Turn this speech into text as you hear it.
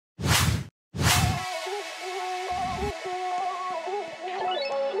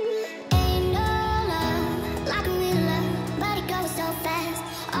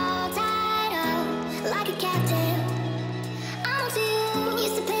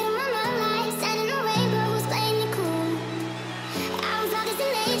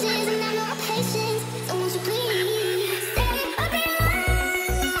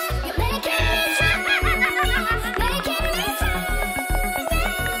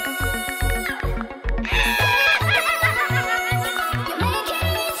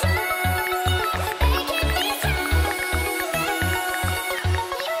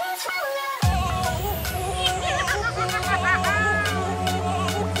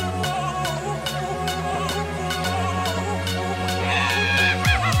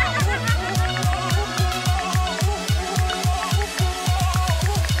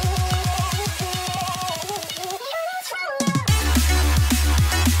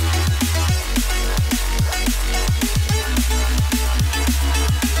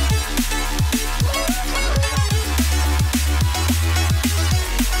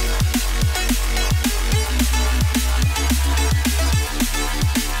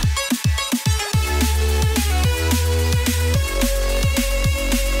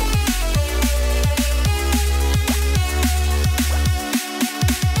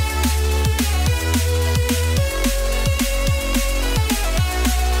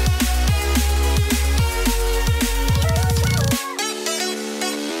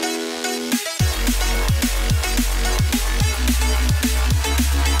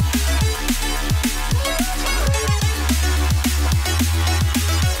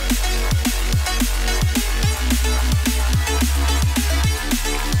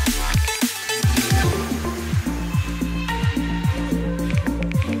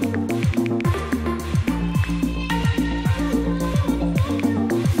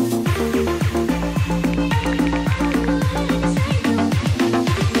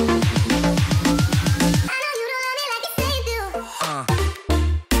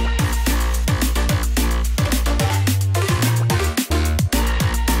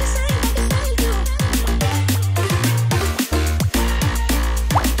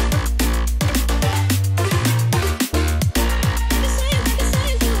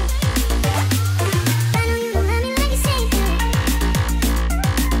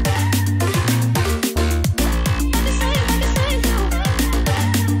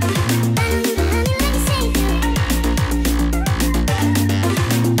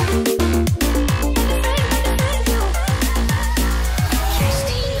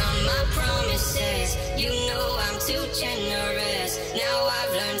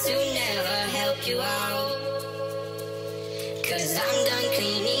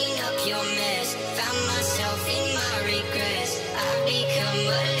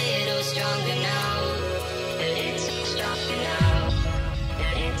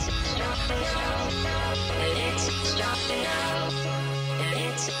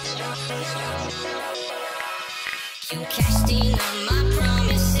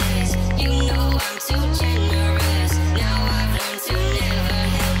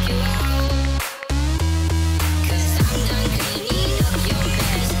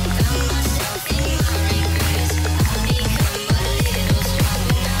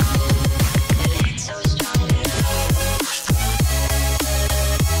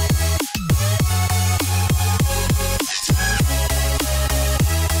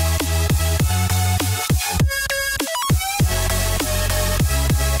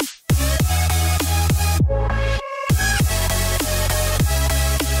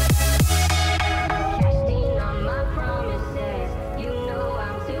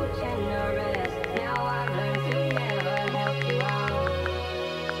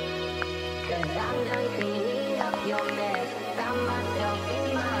I'm done cleaning up your mess. Found myself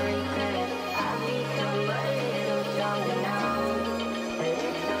in my regret. I've become a little stronger now. A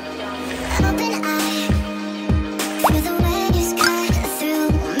little stronger. Open eye, feel the waves cut through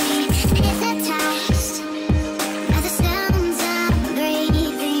me. Hypnotized by the sounds I'm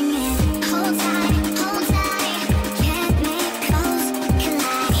breathing in. Hold tight, chemicals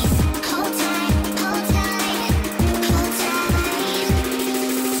collide. Hold tight, hold tight, hold tight.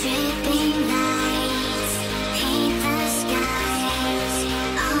 Dripping lights paint the skies,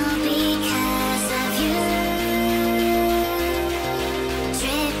 all because of you.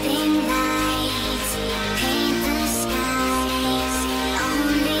 Dripping lights paint the skies,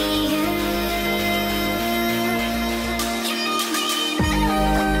 only you can make me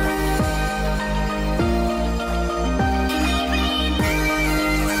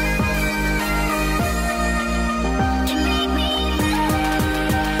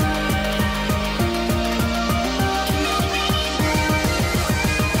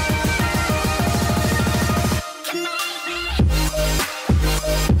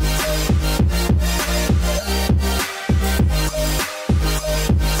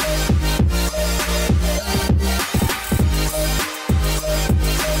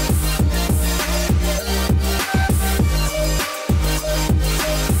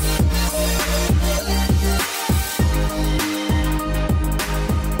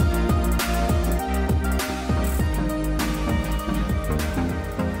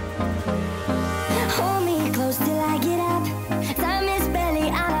hold me close till I get up. Time is barely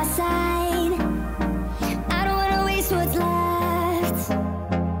on our side. I don't wanna waste what's left.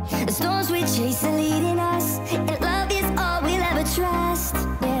 The storms we chase are leading us, and love is all we'll ever trust.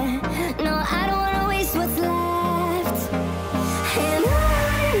 Yeah, no, I don't wanna waste what's left. And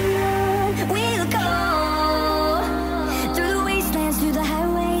on we'll go, through the wastelands, through the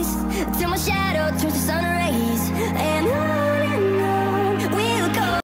highways, till my shadow turns to sun rays.